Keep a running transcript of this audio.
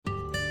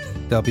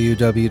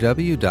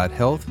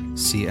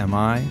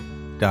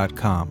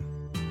www.healthcmi.com.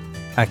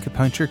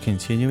 Acupuncture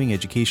Continuing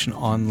Education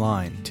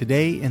Online.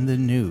 Today in the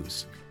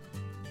news.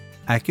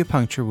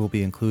 Acupuncture will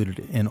be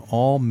included in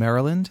all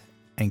Maryland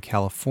and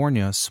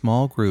California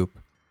small group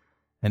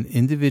and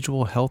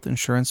individual health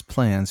insurance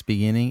plans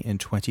beginning in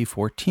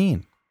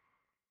 2014.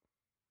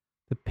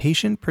 The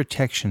Patient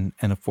Protection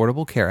and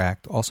Affordable Care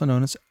Act, also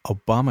known as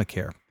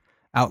Obamacare,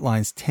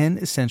 outlines 10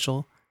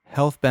 essential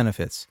health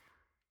benefits.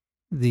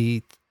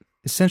 The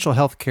essential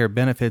health care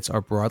benefits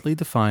are broadly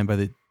defined by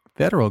the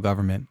federal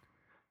government,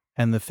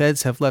 and the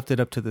feds have left it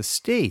up to the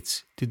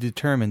states to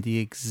determine the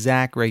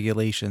exact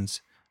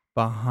regulations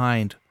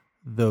behind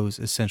those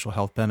essential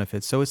health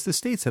benefits. So it's the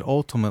states that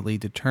ultimately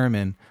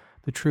determine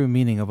the true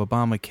meaning of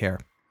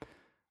Obamacare.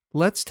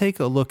 Let's take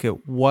a look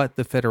at what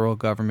the federal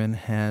government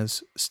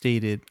has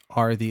stated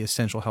are the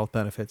essential health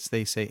benefits.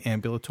 They say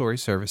ambulatory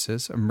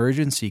services,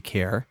 emergency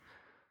care,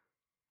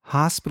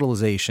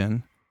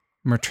 hospitalization,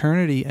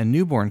 maternity and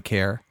newborn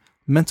care,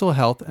 mental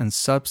health and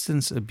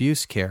substance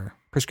abuse care,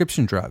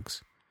 prescription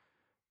drugs,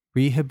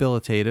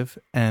 rehabilitative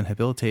and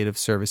habilitative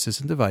services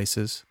and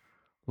devices,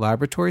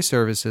 laboratory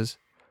services,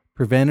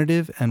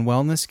 preventative and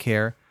wellness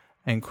care,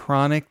 and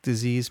chronic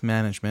disease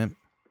management,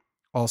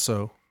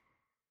 also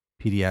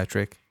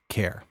pediatric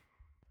care.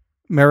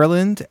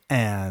 Maryland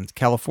and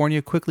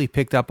California quickly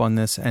picked up on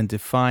this and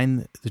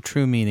defined the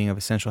true meaning of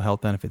essential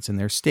health benefits in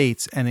their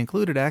states and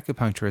included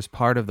acupuncture as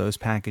part of those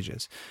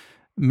packages.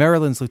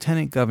 Maryland's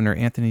Lieutenant Governor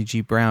Anthony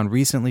G. Brown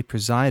recently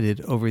presided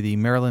over the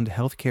Maryland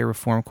Healthcare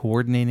Reform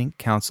Coordinating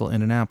Council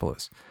in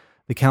Annapolis.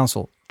 The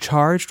council,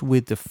 charged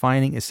with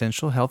defining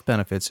essential health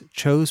benefits,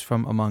 chose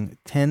from among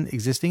 10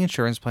 existing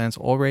insurance plans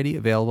already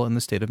available in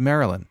the state of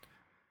Maryland.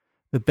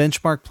 The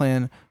benchmark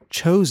plan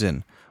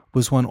chosen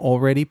was one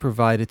already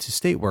provided to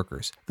state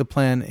workers. The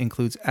plan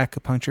includes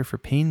acupuncture for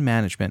pain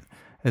management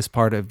as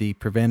part of the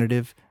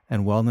preventative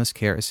and wellness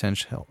care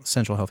essential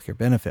healthcare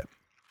benefit.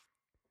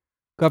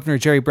 Governor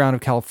Jerry Brown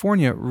of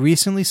California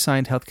recently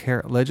signed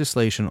healthcare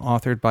legislation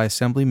authored by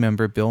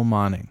Assemblymember Bill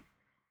Monning.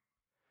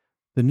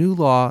 The new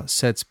law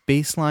sets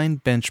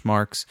baseline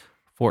benchmarks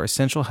for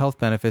essential health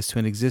benefits to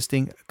an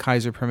existing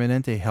Kaiser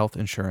Permanente health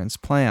insurance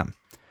plan.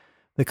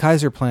 The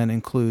Kaiser plan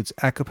includes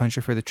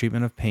acupuncture for the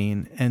treatment of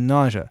pain and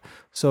nausea.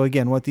 So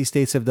again, what these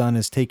states have done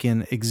is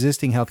taken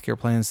existing healthcare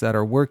plans that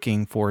are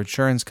working for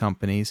insurance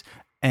companies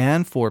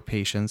and for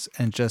patients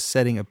and just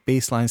setting a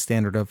baseline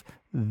standard of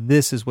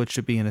this is what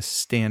should be in a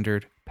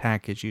standard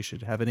package. You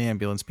should have an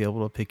ambulance be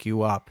able to pick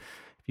you up.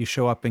 If you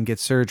show up and get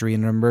surgery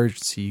in an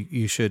emergency,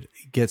 you should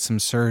get some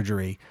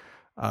surgery.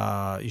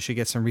 You should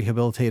get some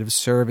rehabilitative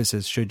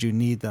services should you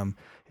need them.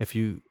 If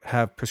you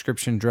have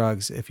prescription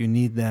drugs, if you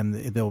need them,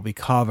 they'll be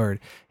covered.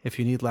 If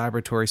you need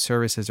laboratory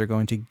services, they're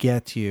going to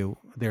get to you.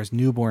 There's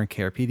newborn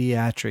care,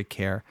 pediatric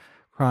care,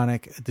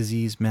 chronic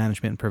disease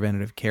management, and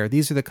preventative care.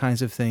 These are the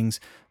kinds of things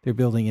they're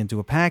building into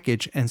a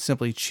package and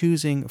simply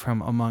choosing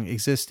from among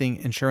existing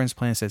insurance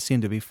plans that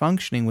seem to be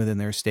functioning within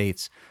their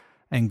states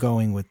and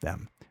going with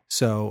them.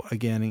 So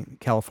again, in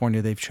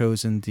California, they've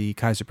chosen the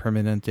Kaiser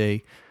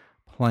Permanente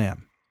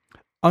plan.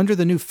 Under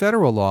the new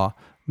federal law,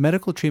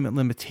 medical treatment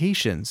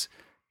limitations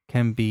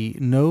can be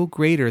no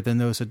greater than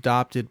those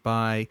adopted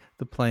by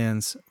the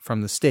plans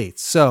from the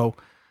states. So,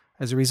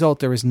 as a result,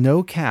 there is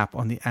no cap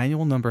on the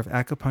annual number of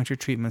acupuncture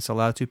treatments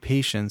allowed to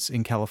patients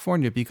in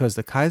California because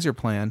the Kaiser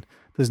plan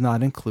does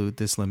not include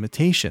this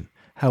limitation.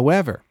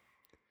 However,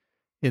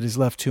 it is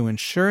left to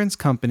insurance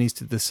companies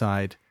to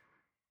decide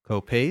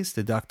copays,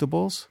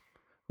 deductibles,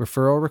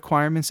 referral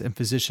requirements, and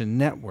physician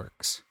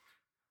networks.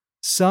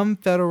 Some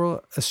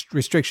federal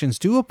restrictions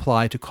do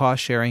apply to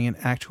cost sharing and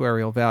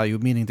actuarial value,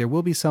 meaning there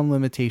will be some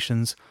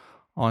limitations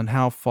on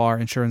how far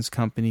insurance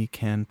company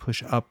can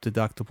push up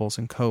deductibles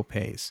and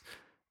copays.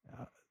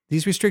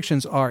 These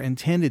restrictions are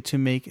intended to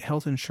make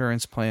health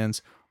insurance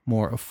plans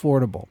more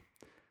affordable.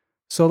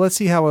 So let's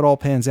see how it all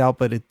pans out,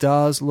 but it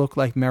does look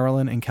like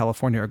Maryland and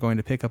California are going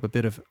to pick up a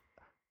bit of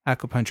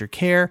acupuncture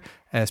care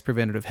as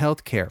preventative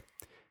health care.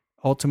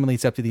 Ultimately,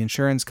 it's up to the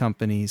insurance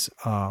companies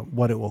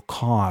what it will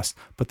cost,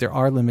 but there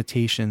are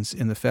limitations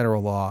in the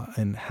federal law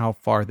and how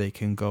far they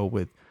can go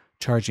with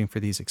charging for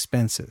these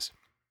expenses.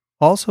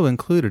 Also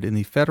included in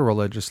the federal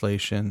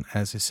legislation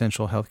as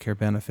essential healthcare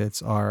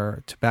benefits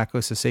are tobacco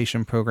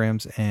cessation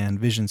programs and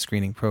vision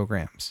screening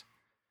programs.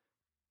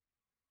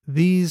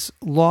 These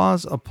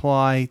laws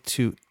apply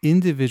to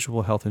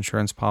individual health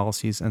insurance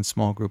policies and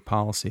small group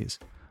policies.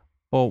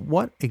 Well,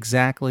 what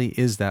exactly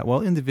is that?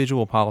 Well,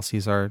 individual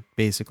policies are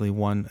basically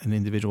one an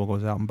individual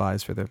goes out and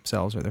buys for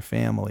themselves or their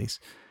families.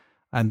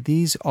 And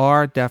these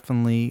are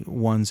definitely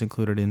ones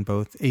included in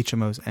both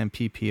HMOs and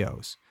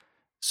PPOs.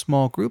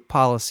 Small group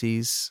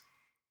policies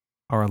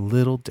are a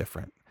little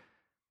different.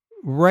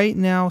 Right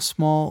now,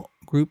 small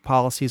group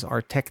policies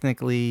are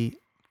technically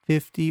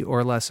 50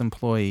 or less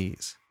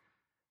employees.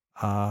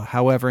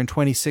 However, in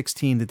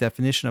 2016, the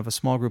definition of a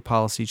small group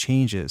policy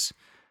changes,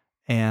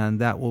 and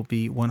that will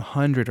be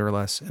 100 or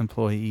less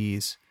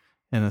employees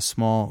in a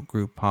small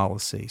group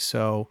policy.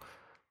 So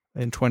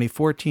In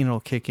 2014, it'll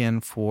kick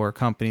in for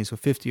companies with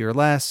 50 or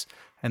less.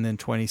 And then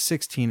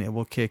 2016, it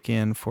will kick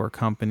in for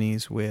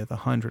companies with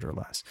 100 or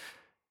less.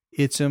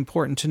 It's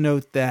important to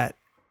note that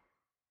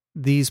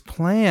these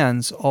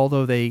plans,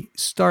 although they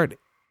start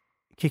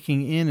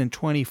kicking in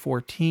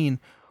 2014,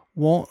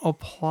 won't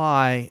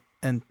apply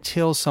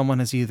until someone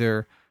has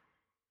either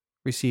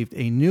received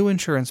a new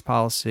insurance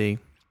policy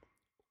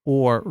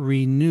or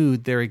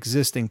renewed their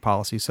existing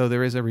policy. So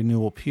there is a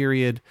renewal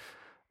period,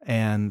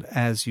 and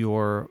as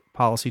your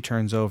policy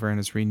turns over and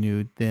is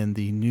renewed, then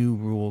the new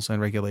rules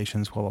and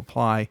regulations will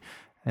apply,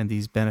 and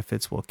these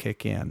benefits will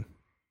kick in.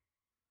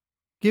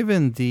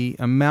 Given the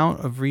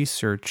amount of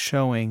research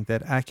showing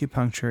that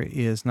acupuncture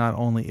is not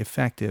only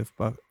effective,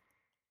 but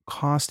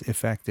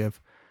cost-effective,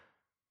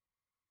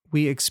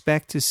 we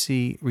expect to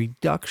see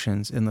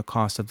reductions in the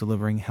cost of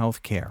delivering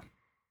health care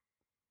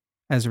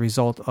as a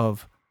result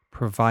of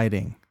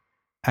providing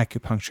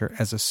acupuncture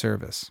as a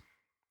service.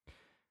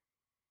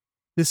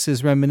 This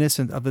is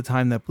reminiscent of the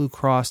time that Blue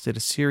Cross did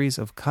a series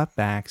of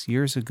cutbacks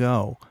years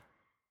ago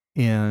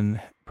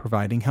in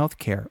providing health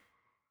care.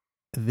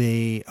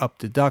 They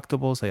upped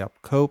deductibles, they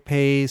upped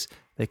co-pays,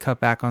 they cut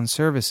back on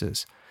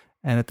services.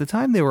 And at the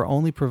time, they were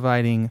only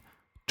providing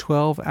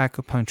 12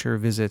 acupuncture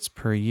visits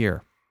per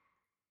year.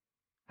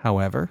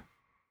 However,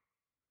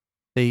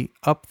 they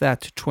upped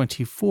that to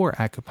 24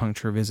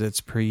 acupuncture visits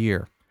per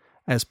year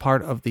as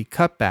part of the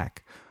cutback.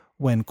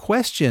 When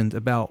questioned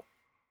about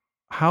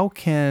how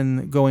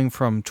can going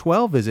from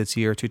 12 visits a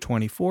year to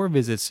 24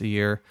 visits a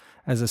year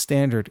as a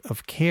standard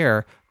of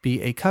care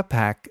be a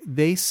cutback,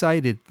 they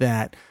cited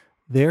that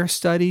their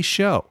studies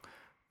show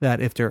that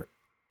if their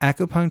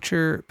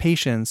acupuncture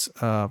patients,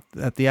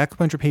 that the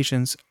acupuncture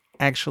patients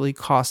actually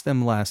cost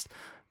them less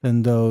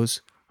than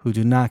those who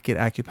do not get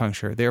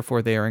acupuncture.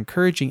 Therefore, they are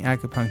encouraging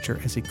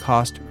acupuncture as a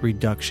cost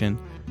reduction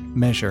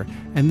measure.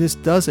 And this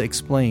does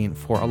explain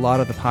for a lot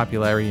of the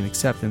popularity and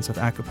acceptance of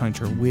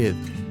acupuncture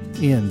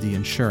within the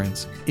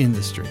insurance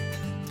industry.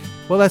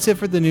 Well, that's it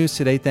for the news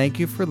today. Thank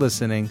you for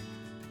listening.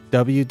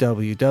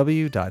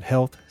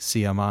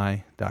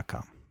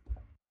 www.healthcmi.com